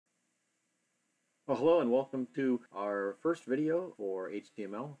Well, hello and welcome to our first video for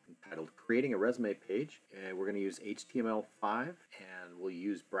HTML entitled Creating a Resume Page. And we're going to use HTML5 and we'll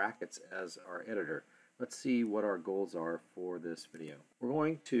use brackets as our editor. Let's see what our goals are for this video. We're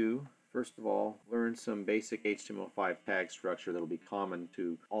going to, first of all, learn some basic HTML5 tag structure that will be common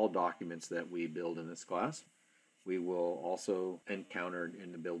to all documents that we build in this class. We will also encounter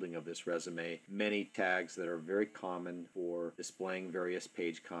in the building of this resume many tags that are very common for displaying various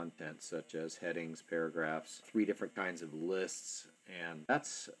page content, such as headings, paragraphs, 3 different kinds of lists, and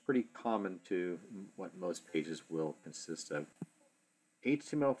that's pretty common to what most pages will consist of.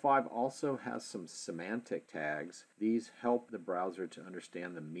 HTML5 also has some semantic tags. These help the browser to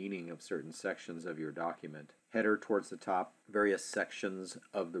understand the meaning of certain sections of your document. Header towards the top, various sections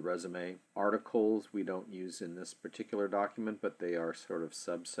of the resume. Articles we don't use in this particular document, but they are sort of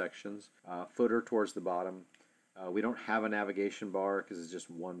subsections. Footer towards the bottom. We don't have a navigation bar because it's just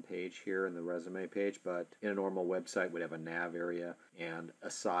one page here in the resume page, but in a normal website we'd have a nav area, and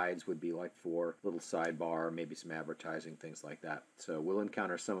asides would be like for little sidebar, maybe some advertising, things like that. So we'll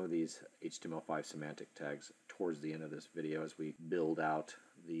encounter some of these HTML5 semantic tags towards the end of this video as we build out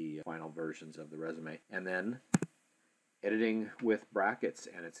the final versions of the resume. And then editing with brackets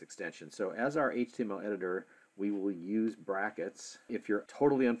and its extensions. So as our HTML editor, we will use brackets. If you're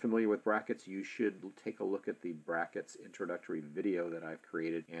totally unfamiliar with brackets, you should take a look at the brackets introductory video that I've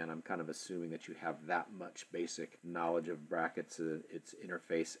created, and I'm kind of assuming that you have that much basic knowledge of brackets, its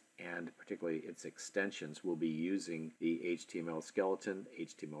interface, and particularly its extensions. We'll be using the HTML skeleton,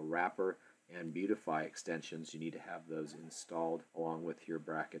 HTML wrapper, and Beautify extensions. You need to have those installed along with your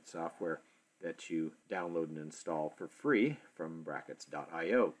bracket software that you download and install for free from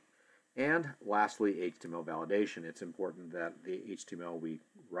brackets.io. And lastly, HTML validation. It's important that the HTML we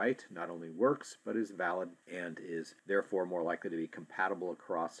write not only works, but is valid and is therefore more likely to be compatible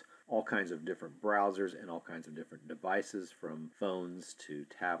across all kinds of different browsers and all kinds of different devices, from phones to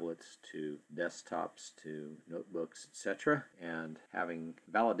tablets to desktops to notebooks, etc. And having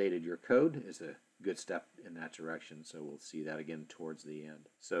validated your code is a good step in that direction, so we'll see that again towards the end.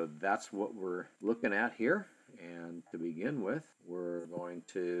 So that's what we're looking at here, and to begin with we're going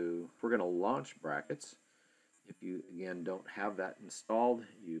to launch brackets. If you again don't have that installed,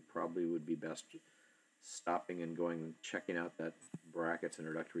 you probably would be best stopping and going and checking out that brackets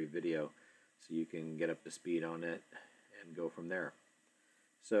introductory video so you can get up to speed on it and go from there.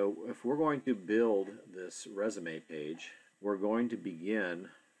 So if we're going to build this resume page, we're going to begin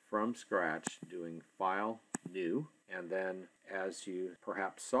from scratch doing File, New, and then as you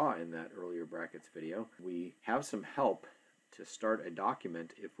perhaps saw in that earlier brackets video, we have some help to start a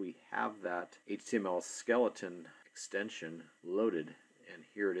document if we have that HTML skeleton extension loaded, and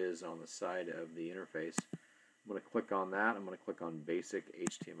here it is on the side of the interface. I'm going to click on that. I'm going to click on Basic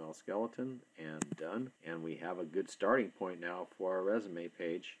HTML Skeleton, and done. And we have a good starting point now for our resume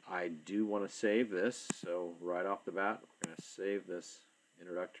page. I do want to save this, so right off the bat we're going to save this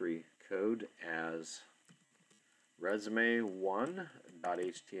introductory code as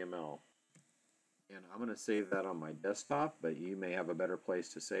resume1.html. And I'm going to save that on my desktop, but you may have a better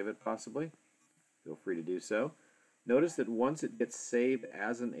place to save it possibly. Feel free to do so. Notice that once it gets saved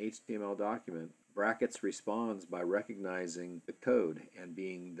as an HTML document, Brackets responds by recognizing the code and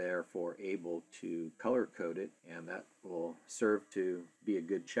being therefore able to color code it, and that will serve to be a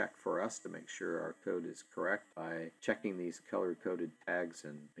good check for us to make sure our code is correct by checking these color coded tags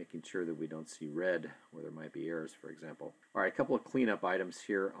and making sure that we don't see red where there might be errors, for example. Alright, a couple of cleanup items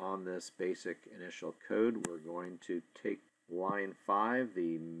here on this basic initial code. We're going to take line 5,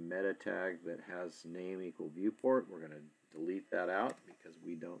 the meta tag that has name equal viewport. We're going to delete that out because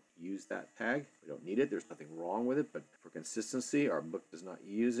we don't use that tag. We don't need it. There's nothing wrong with it, but for consistency, our book does not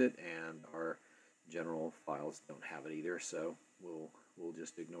use it, and our general files don't have it either, so we'll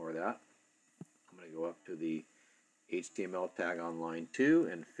just ignore that. I'm going to go up to the HTML tag on line 2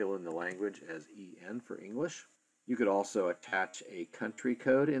 and fill in the language as EN for English. You could also attach a country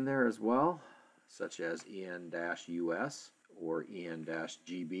code in there as well, such as EN-US or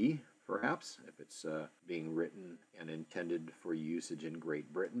EN-GB. Perhaps, if it's being written and intended for usage in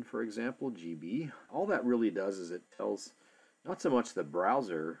Great Britain, for example, GB. All that really does is it tells not so much the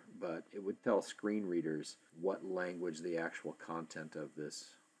browser, but it would tell screen readers what language the actual content of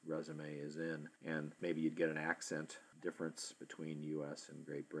this resume is in, and maybe you'd get an accent difference between US and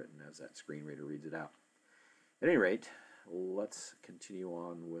Great Britain as that screen reader reads it out. At any rate, let's continue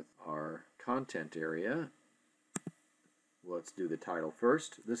on with our content area. Let's do the title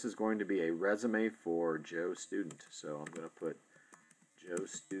first. This is going to be a resume for Joe Student. So I'm going to put Joe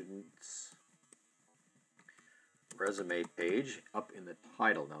Student's resume page up in the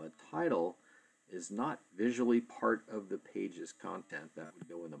title. Now the title is not visually part of the page's content. That would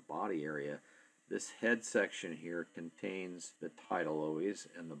go in the body area. This head section here contains the title always,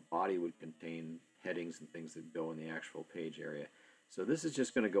 and the body would contain headings and things that go in the actual page area. So this is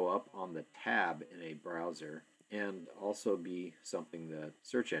just going to go up on the tab in a browser and also be something that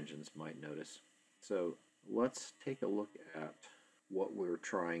search engines might notice. So let's take a look at what we're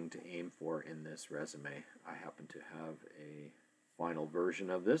trying to aim for in this resume. I happen to have a final version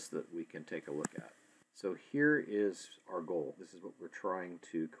of this that we can take a look at. So here is our goal. This is what we're trying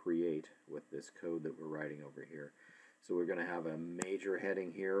to create with this code that we're writing over here. So we're going to have a major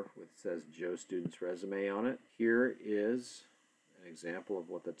heading here which says Joe Student's Resume on it. Here is an example of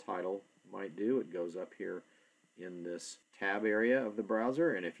what the title might do. It goes up here in this tab area of the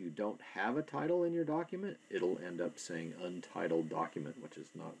browser, and if you don't have a title in your document, it'll end up saying untitled document, which is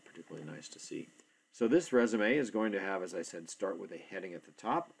not particularly nice to see. So this resume is going to have, as I said, start with a heading at the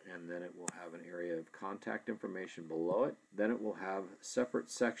top, and then it will have an area of contact information below it. Then it will have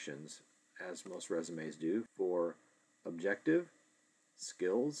separate sections, as most resumes do, for objective,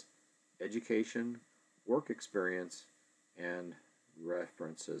 skills, education, work experience, and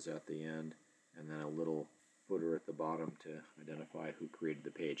references at the end, and then a little footer at the bottom to identify who created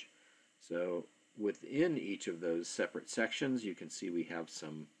the page. So within each of those separate sections, you can see we have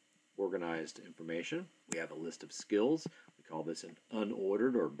some organized information. We have a list of skills. We call this an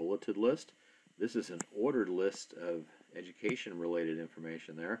unordered or bulleted list. This is an ordered list of education related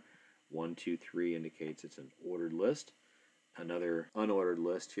information there. 1, 2, 3 indicates it's an ordered list. Another unordered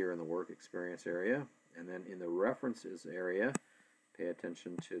list here in the work experience area. And then in the references area, pay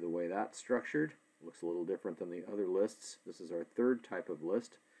attention to the way that's structured. It looks a little different than the other lists. This is our third type of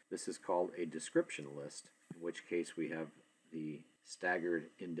list. This is called a description list, in which case we have the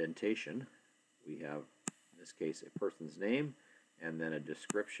staggered indentation. We have, in this case, a person's name and then a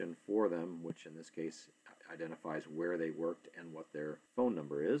description for them, which in this case identifies where they worked and what their phone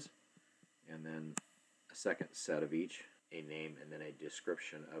number is, and then a second set of each, a name and then a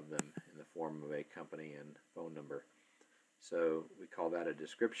description of them in the form of a company and phone number. So we call that a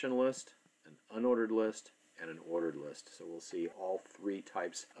description list, an unordered list, and an ordered list. So we'll see all three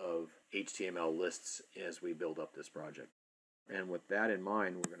types of HTML lists as we build up this project. And with that in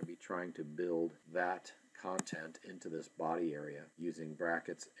mind, we're going to be trying to build that content into this body area using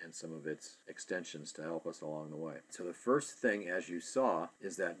brackets and some of its extensions to help us along the way. So the first thing, as you saw,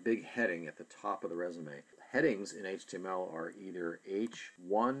 is that big heading at the top of the resume. Headings in HTML are either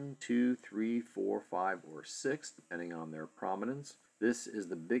H1, 2, 3, 4, 5, or 6, depending on their prominence. This is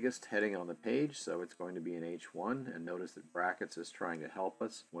the biggest heading on the page, so it's going to be an H1, and notice that brackets is trying to help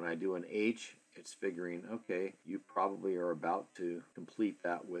us. When I do an H, it's figuring, okay, you probably are about to complete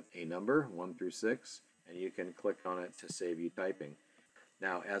that with a number, 1 through 6, and you can click on it to save you typing.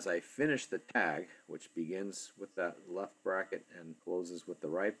 Now, as I finish the tag, which begins with that left bracket and closes with the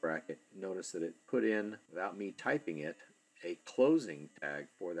right bracket, notice that it put in, without me typing it, a closing tag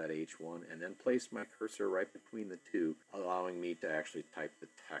for that H1 and then place my cursor right between the two, allowing me to actually type the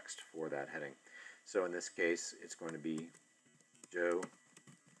text for that heading. So in this case, it's going to be Joe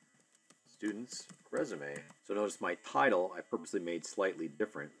Student's Resume. So notice my title I purposely made slightly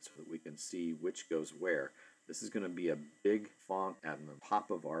different so that we can see which goes where. This is going to be a big font at the top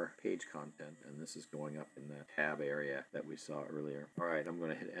of our page content, and this is going up in the tab area that we saw earlier. Alright, I'm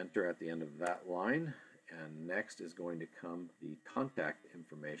going to hit enter at the end of that line. And next is going to come the contact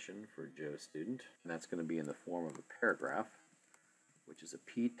information for Joe Student, and that's going to be in the form of a paragraph, which is a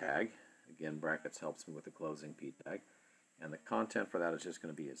P tag. Again, brackets helps me with the closing P tag. And the content for that is just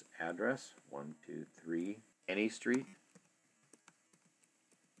going to be his address, 123 Any Street,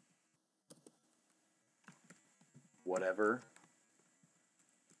 whatever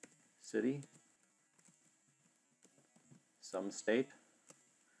city, some state,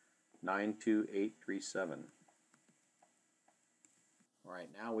 92837. All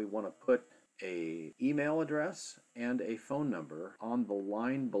right, now we want to put an email address and a phone number on the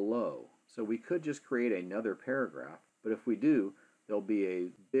line below. So we could just create another paragraph, but if we do, there'll be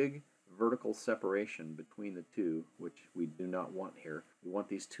a big vertical separation between the two, which we do not want here. We want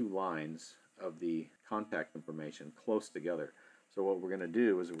these two lines of the contact information close together. So what we're going to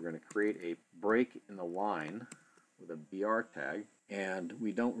do is we're going to create a break in the line with a BR tag. And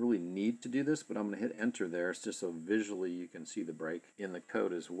we don't really need to do this, but I'm going to hit enter there just so visually you can see the break in the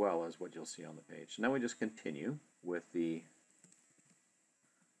code as well as what you'll see on the page. So now we just continue with the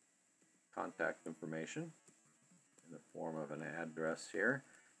contact information in the form of an address here,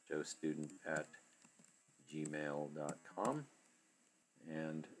 joestudent@gmail.com,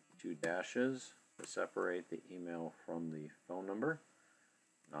 and 2 dashes to separate the email from the phone number,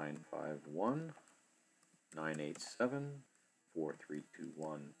 951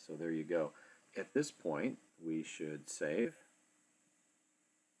 9874321. So there you go. At this point, we should save.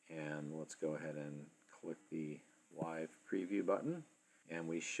 And let's go ahead and click the live preview button. And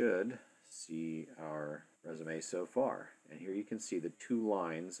we should see our resume so far. And here you can see the two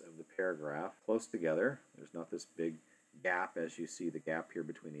lines of the paragraph close together. There's not this big gap as you see the gap here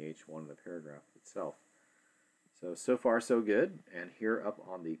between the H1 and the paragraph itself. So far so good. And here up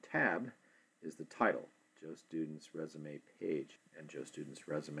on the tab is the title, Joe Student's Resume Page. And Joe Student's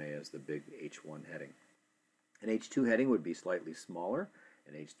Resume is the big H1 heading. An H2 heading would be slightly smaller,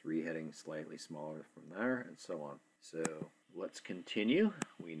 an H3 heading slightly smaller from there, and so on. So let's continue.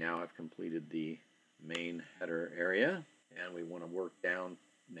 We now have completed the main header area, and we want to work down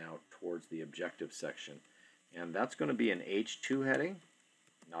now towards the objective section. And that's going to be an H2 heading,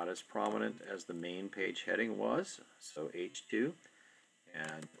 not as prominent as the main page heading was. So H2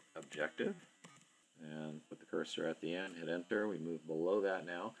 and objective. And put the cursor at the end, hit enter. We move below that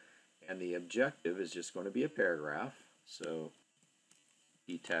now. And the objective is just going to be a paragraph. So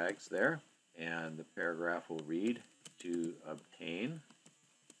key tags there. And the paragraph will read, to obtain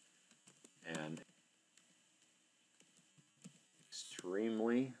an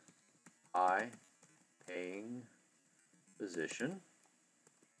extremely high paying position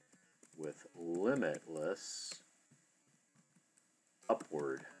with limitless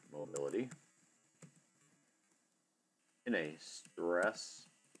upward mobility in a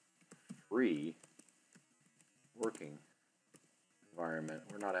stress-free working environment.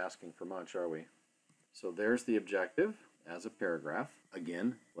 We're not asking for much, are we? So there's the objective as a paragraph.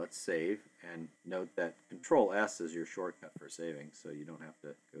 Again, let's save, and note that Control S is your shortcut for saving, so you don't have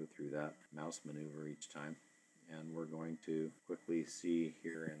to go through that mouse maneuver each time. And we're going to quickly see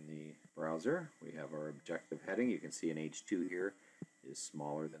here in the browser, we have our objective heading. You can see an H2 here is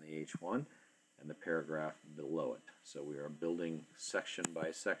smaller than the H1, and the paragraph below it. So we are building section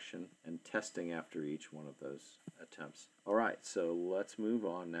by section and testing after each one of those attempts. All right, so let's move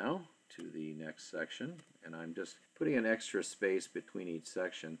on now to the next section, and I'm just putting an extra space between each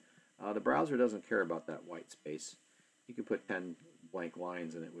section. The browser doesn't care about that white space. You could put 10 blank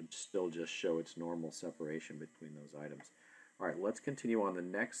lines and it would still just show its normal separation between those items. All right, let's continue on. The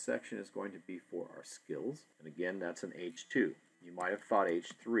next section is going to be for our skills, and again, that's an H2. You might have thought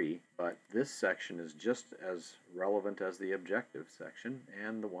H3, but this section is just as relevant as the objective section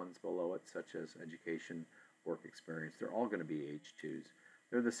and the ones below it, such as education, work experience. They're all going to be H2s.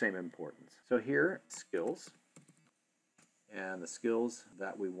 They're the same importance. So here, skills. And the skills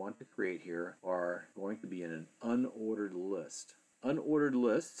that we want to create here are going to be in an unordered list. Unordered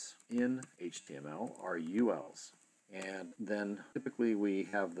lists in HTML are ULs. And then typically we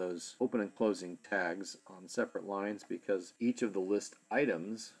have those open and closing tags on separate lines because each of the list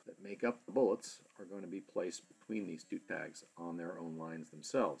items that make up the bullets are going to be placed between these two tags on their own lines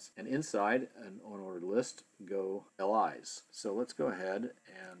themselves. And inside an unordered list go LIs. So let's go ahead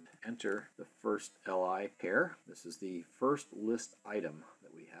and enter the first LI pair. This is the first list item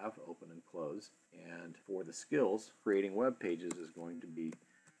that we have, open and close. And for the skills, creating web pages is going to be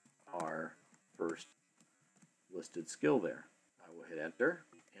our first listed skill there. I will hit enter,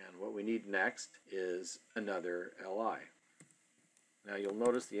 and what we need next is another LI. Now you'll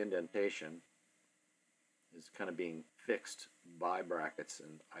notice the indentation is kind of being fixed by brackets,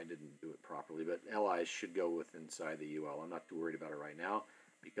 and I didn't do it properly, but LIs should go with inside the UL. I'm not too worried about it right now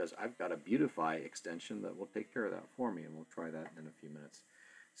because I've got a Beautify extension that will take care of that for me, and we'll try that in a few minutes.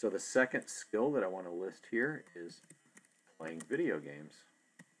 So the second skill that I want to list here is playing video games.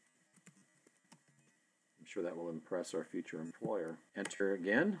 I'm sure that will impress our future employer. Enter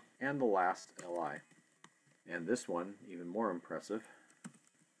again, and the last LI. And this one, even more impressive.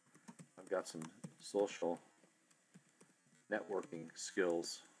 I've got some social networking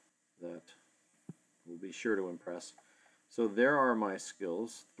skills that will be sure to impress. So there are my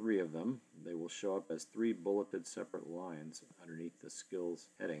skills, 3 of them. They will show up as 3 bulleted separate lines underneath the skills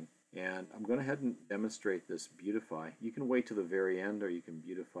heading. And I'm going to head and demonstrate this Beautify. You can wait to the very end, or you can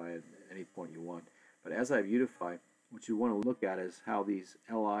beautify at any point you want. But as I beautify, what you want to look at is how these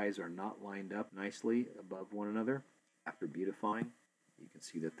LIs are not lined up nicely above one another. After beautifying, you can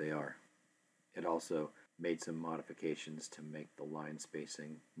see that they are. It also made some modifications to make the line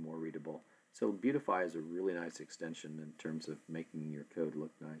spacing more readable. So Beautify is a really nice extension in terms of making your code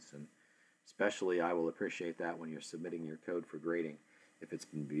look nice, and especially I will appreciate that when you're submitting your code for grading if it's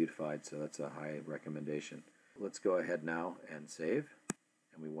been beautified, so that's a high recommendation. Let's go ahead now and save,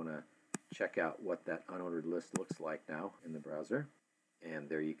 and we want to check out what that unordered list looks like now in the browser. And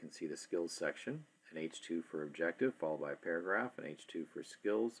there you can see the skills section, an H2 for objective, followed by a paragraph, an H2 for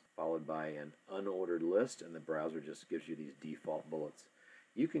skills, followed by an unordered list, and the browser just gives you these default bullets.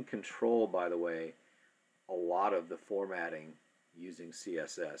 You can control, by the way, a lot of the formatting using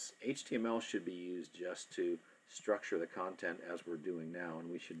CSS. HTML should be used just to structure the content as we're doing now, and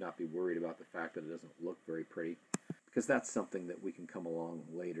we should not be worried about the fact that it doesn't look very pretty, because that's something that we can come along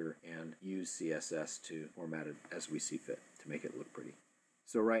later and use CSS to format it as we see fit to make it look pretty.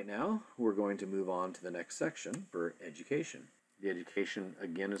 So right now we're going to move on to the next section for education. The education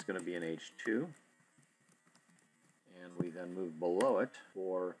again is going to be an H2, and we then move below it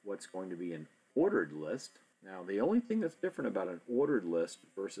for what's going to be an ordered list. Now the only thing that's different about an ordered list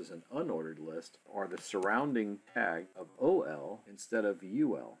versus an unordered list are the surrounding tag of OL instead of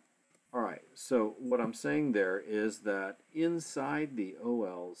UL. Alright, so what I'm saying there is that inside the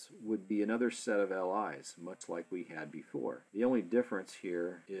OLs would be another set of LIs, much like we had before. The only difference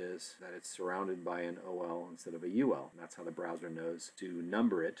here is that it's surrounded by an OL instead of a UL. And that's how the browser knows to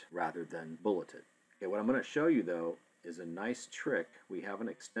number it rather than bullet it. Okay, what I'm going to show you though is a nice trick. We have an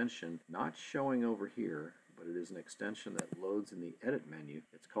extension not showing over here, but it is an extension that loads in the edit menu.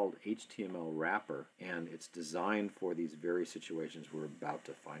 It's called HTML wrapper, and it's designed for these very situations we're about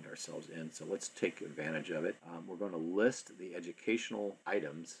to find ourselves in. So let's take advantage of it. We're going to list the educational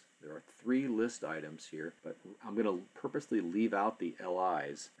items. There are 3 list items here, but I'm going to purposely leave out the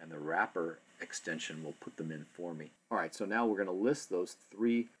LIs, and the wrapper extension will put them in for me. Alright, so now we're going to list those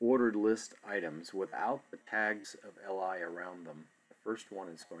 3 ordered list items without the tags of LI around them. The first one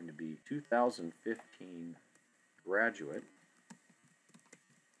is going to be 2015 graduate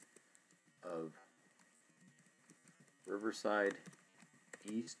of Riverside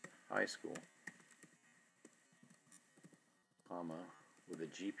East High School, comma, with a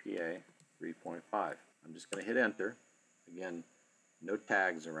GPA 3.5. I'm just going to hit enter. Again, no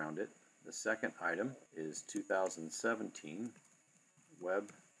tags around it. The second item is 2017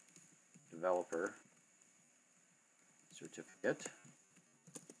 Web Developer Certificate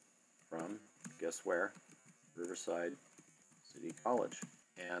from, guess where, Riverside City College.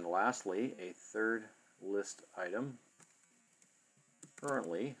 And lastly, a third list item,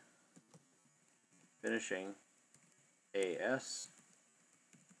 currently finishing AS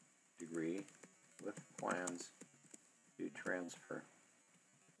degree with plans to transfer.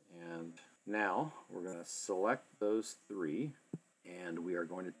 And now we're going to select those 3, and we are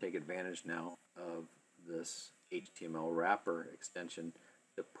going to take advantage now of this HTML wrapper extension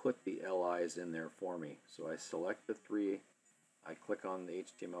to put the LIs in there for me. So I select the 3, I click on the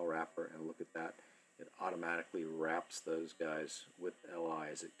HTML wrapper, and look at that. It automatically wraps those guys with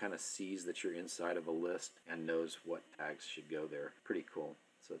LIs. It kind of sees that you're inside of a list and knows what tags should go there. Pretty cool.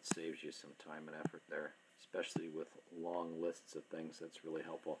 So it saves you some time and effort there, especially with long lists of things. That's really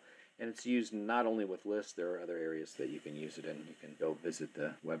helpful. And it's used not only with lists, there are other areas that you can use it in. You can go visit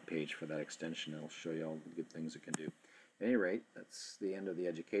the web page for that extension. It'll show you all the good things it can do. At any rate, that's the end of the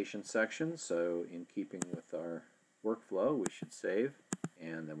education section. So in keeping with our workflow, we should save,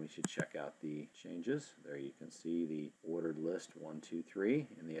 and then we should check out the changes. There you can see the ordered list 1, 2, 3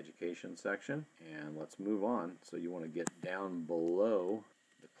 in the education section. And let's move on. So you want to get down below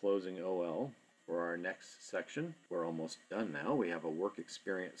the closing OL. For our next section, we're almost done now. We have a work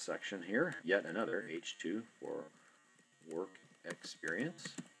experience section here. Yet another H2 for work experience.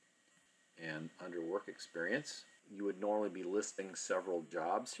 And under work experience, you would normally be listing several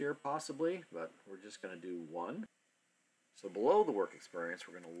jobs here possibly, but we're just going to do one. So below the work experience,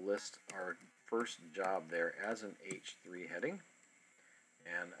 we're going to list our first job there as an H3 heading,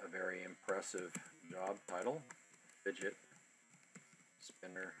 and a very impressive job title, fidget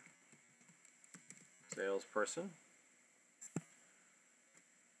spinner salesperson.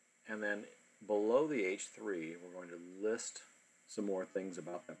 And then below the H3, we're going to list some more things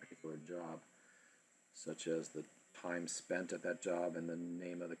about that particular job, such as the time spent at that job and the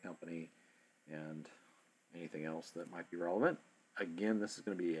name of the company and anything else that might be relevant. Again, this is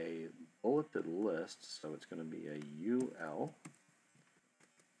going to be a bulleted list, so it's going to be a UL.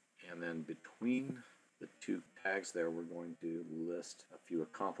 And then between the 2 tags there, we're going to list a few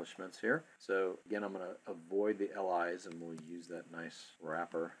accomplishments here. So again, I'm going to avoid the LIs, and we'll use that nice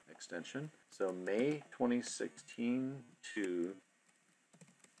wrapper extension. So May 2016 to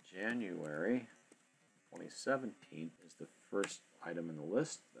January 2017 is the first item in the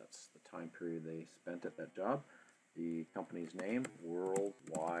list. That's the time period they spent at that job. The company's name,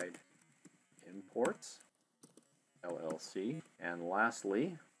 Worldwide Imports, LLC. And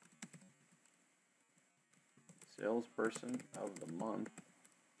lastly, salesperson of the month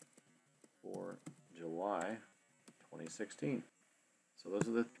for July 2016. So those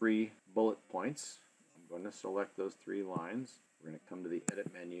are the 3 bullet points. I'm going to select those 3 lines. We're going to come to the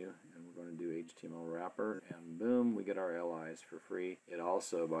edit menu and we're going to do HTML wrapper, and boom, we get our LIs for free. It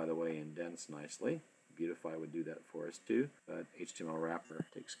also, by the way, indents nicely. Beautify would do that for us too, but HTML wrapper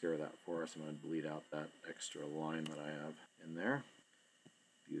takes care of that for us. I'm going to delete out that extra line that I have in there.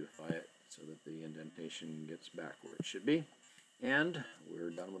 Beautify it so that the indentation gets back where it should be. And we're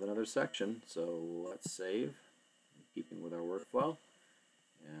done with another section, so let's save, in keeping with our workflow,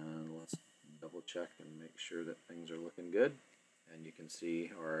 and let's double check and make sure that things are looking good. And you can see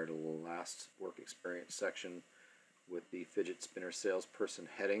our last work experience section with the fidget spinner salesperson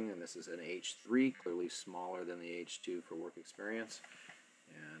heading, and this is an H3, clearly smaller than the H2 for work experience.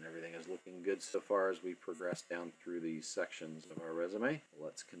 And everything is looking good so far as we progress down through these sections of our resume.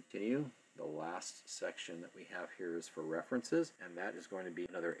 Let's continue. The last section that we have here is for references, and that is going to be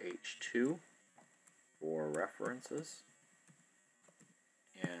another H2 for references.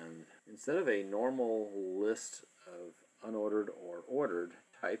 And instead of a normal list of unordered or ordered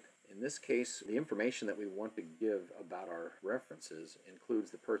type, in this case, the information that we want to give about our references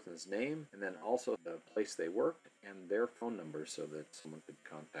includes the person's name and then also the place they worked and their phone number so that someone could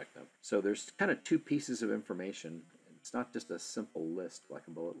contact them. So there's kind of 2 pieces of information. It's not just a simple list like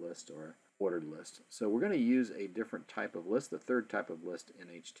a bullet list or an ordered list. So we're going to use a different type of list, the 3rd type of list in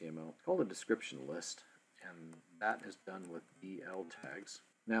HTML. It's called a description list, and that is done with DL tags.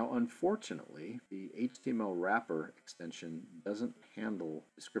 Now, unfortunately, the HTML wrapper extension doesn't handle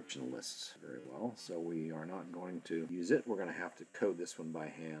description lists very well, so we are not going to use it. We're going to have to code this one by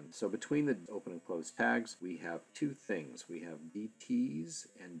hand. So between the open and close tags, we have 2 things. We have DTs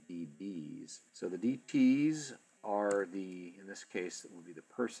and DDs. So the DTs are in this case, it will be the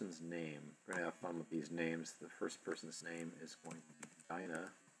person's name. We're going to have fun with these names. The first person's name is going to be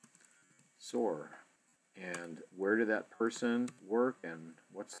Dinah Soar. And where did that person work and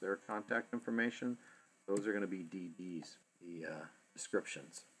what's their contact information? Those are going to be DDs, the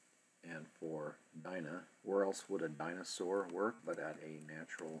descriptions. And for Dinah, where else would a dinosaur work but at a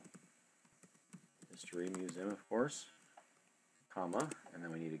natural history museum, of course, comma, and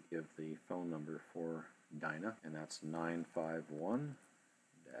then we need to give the phone number for Dinah, and that's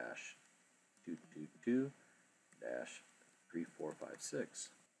 951-222-3456.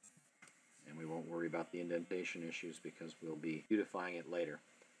 And we won't worry about the indentation issues because we'll be beautifying it later.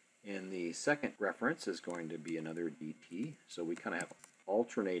 And the second reference is going to be another DT, so we kind of have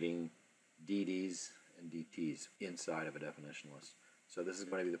alternating DDs and DTs inside of a definition list. So this is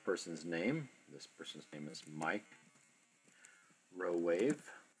going to be the person's name. This person's name is Mike Rowave.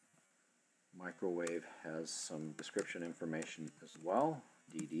 Microwave has some description information as well,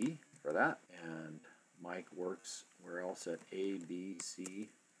 DD for that. And Mike works where else? At ABC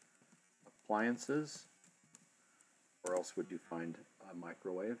Appliances. Where else would you find a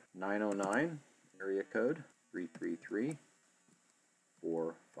microwave? 909 area code 333-4567.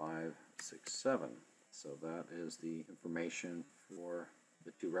 So that is the information for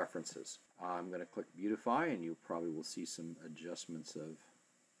the 2 references. I'm going to click Beautify, and you probably will see some adjustments of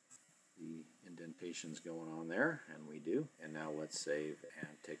the indentations going on there, and we do. And now let's save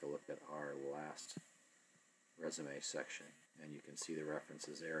and take a look at our last resume section. And you can see the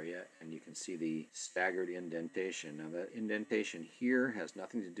references area, and you can see the staggered indentation. Now that indentation here has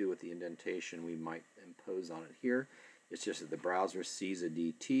nothing to do with the indentation we might impose on it here. It's just that the browser sees a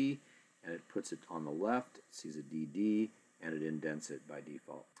DT and it puts it on the left, it sees a DD, and it indents it by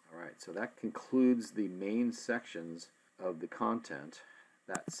default. Alright, so that concludes the main sections of the content.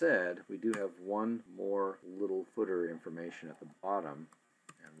 That said, we do have one more little footer information at the bottom,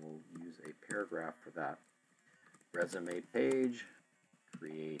 and we'll use a paragraph for that. Resume page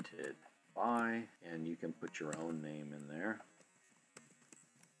created by, and you can put your own name in there.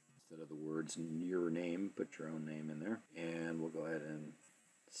 Instead of the words your name, put your own name in there. And we'll go ahead and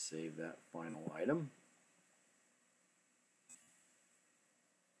save that final item.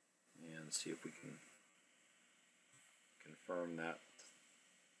 And see if we can confirm that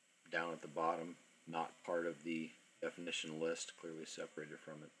down at the bottom, not part of the definition list, clearly separated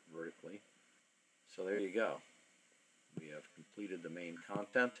from it vertically. So there you go. We have completed the main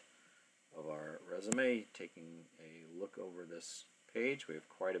content of our resume. Taking a look over this page, we have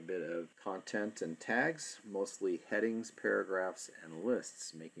quite a bit of content and tags, mostly headings, paragraphs, and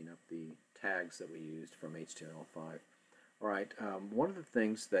lists, making up the tags that we used from HTML5. Alright, one of the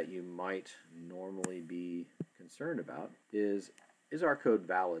things that you might normally be concerned about is our code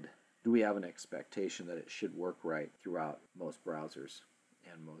valid? Do we have an expectation that it should work right throughout most browsers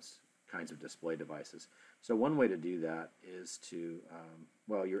and most kinds of display devices? So one way to do that is to,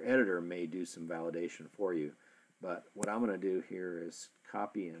 well, your editor may do some validation for you, But what I'm going to do here is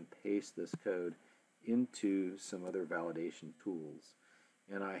copy and paste this code into some other validation tools.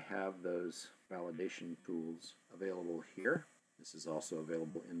 And I have those validation tools available here. This is also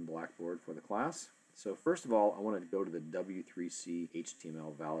available in Blackboard for the class. So first of all, I want to go to the W3C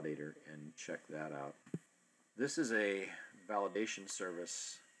HTML validator and check that out. This is a validation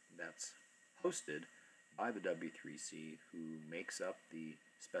service that's hosted by the W3C, who makes up the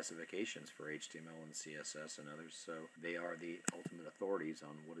specifications for HTML and CSS and others. So they are the ultimate authorities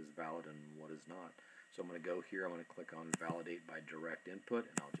on what is valid and what is not. So I'm going to go here, I'm going to click on validate by direct input,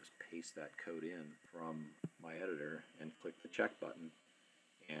 and I'll just paste that code in from my editor and click the check button.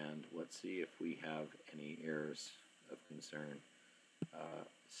 And let's see if we have any errors of concern. It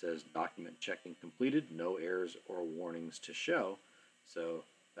says document checking completed, no errors or warnings to show. So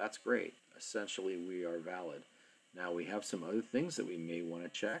that's great. Essentially we are valid. Now we have some other things that we may want to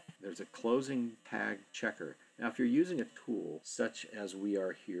check. There's a closing tag checker. Now if you're using a tool such as we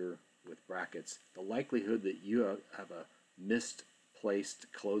are here with brackets, the likelihood that you have a misplaced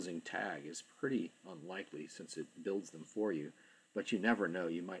closing tag is pretty unlikely since it builds them for you. But you never know.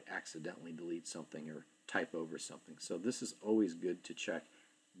 You might accidentally delete something or type over something. So this is always good to check.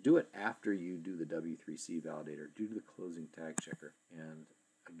 Do it after you do the W3C validator. Do the closing tag checker. And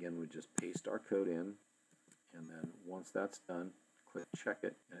again, we just paste our code in. And then once that's done, click check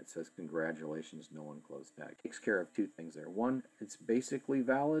it. And it says, congratulations, no one closed tag. Takes care of two things there. One, it's basically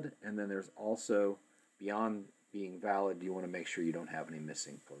valid. And then there's also, beyond being valid, you want to make sure you don't have any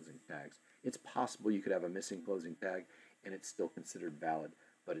missing closing tags. It's possible you could have a missing closing tag and it's still considered valid,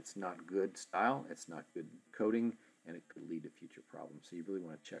 but it's not good style, it's not good coding, and it could lead to future problems. So you really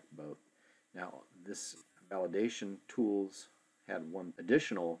want to check both. Now, this validation tools had one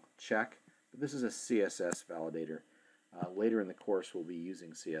additional check, but this is a CSS validator. Later in the course, we'll be using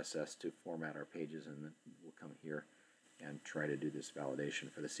CSS to format our pages, and then we'll come here and try to do this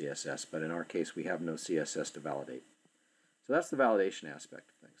validation for the CSS. But in our case, we have no CSS to validate. So that's the validation aspect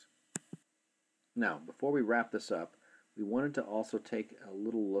of things. Now, before we wrap this up, we wanted to also take a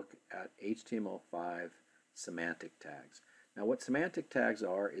little look at HTML5 semantic tags. Now what semantic tags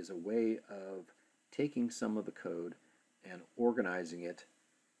are is a way of taking some of the code and organizing it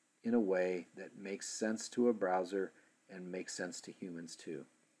in a way that makes sense to a browser and makes sense to humans too.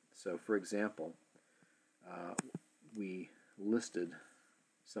 So for example, we listed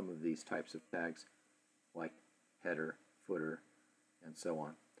some of these types of tags like header, footer, and so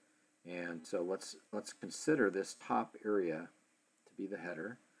on. And so let's consider this top area to be the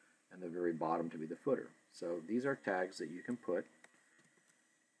header and the very bottom to be the footer. So these are tags that you can put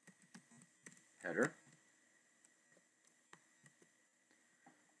header.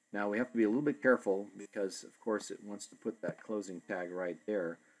 Now we have to be a little bit careful because of course it wants to put that closing tag right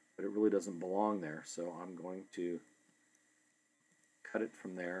there, but it really doesn't belong there. So I'm going to cut it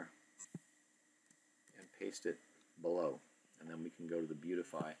from there and paste it below. And then we can go to the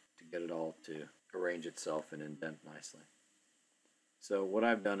beautify to get it all to arrange itself and indent nicely. So what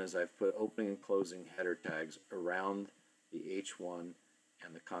I've done is I've put opening and closing header tags around the H1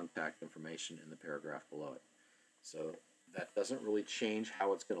 and the contact information in the paragraph below it. So that doesn't really change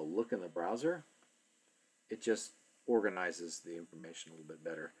how it's going to look in the browser. It just organizes the information a little bit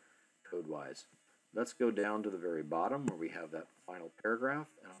better code-wise. Let's go down to the very bottom where we have that final paragraph,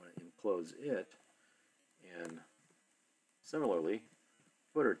 and I'm going to enclose it. And similarly,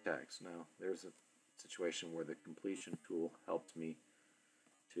 footer tags. Now, there's a situation where the completion tool helps me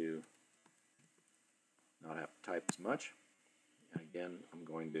to not have to type as much. And again, I'm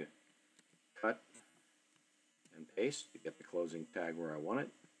going to cut and paste to get the closing tag where I want it,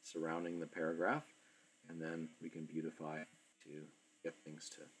 surrounding the paragraph, and then we can beautify to get things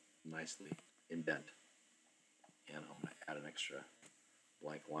to nicely indent. And I'm going to add an extra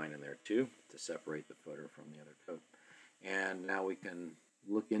blank line in there too to separate the footer from the other code. And now we can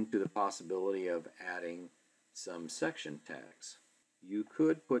look into the possibility of adding some section tags. You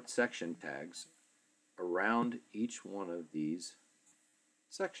could put section tags around each one of these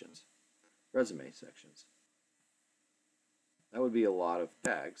sections, resume sections. That would be a lot of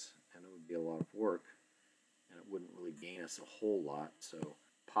tags, and it would be a lot of work, and it wouldn't really gain us a whole lot, so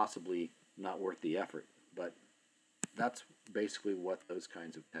possibly not worth the effort. But that's basically what those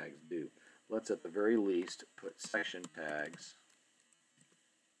kinds of tags do. Let's at the very least put section tags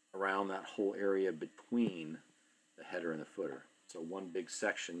around that whole area between the header and the footer. So one big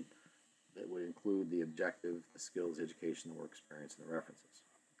section that would include the objective, the skills, education, the work experience, and the references.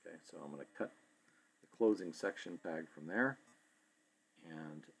 Okay, so I'm going to cut the closing section tag from there,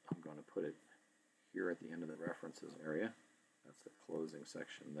 and I'm going to put it here at the end of the references area. That's the closing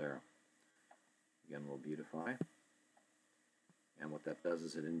section there. Again, we'll beautify. And what that does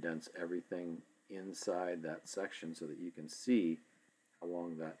is it indents everything inside that section so that you can see how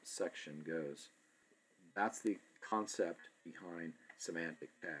long that section goes. That's the concept behind semantic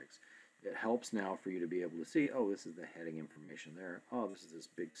tags. It helps now for you to be able to see, oh, this is the heading information there. Oh, this is this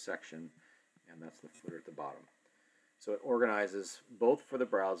big section, and that's the footer at the bottom. So it organizes both for the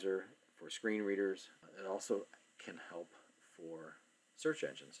browser, for screen readers. It also can help for search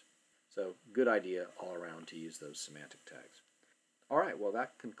engines. So good idea all around to use those semantic tags. All right, well,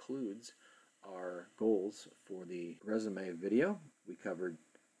 that concludes our goals for the resume video. We covered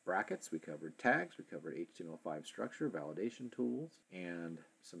brackets, we covered tags, we covered HTML5 structure, validation tools, and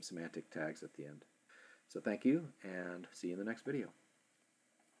some semantic tags at the end. So thank you, and see you in the next video.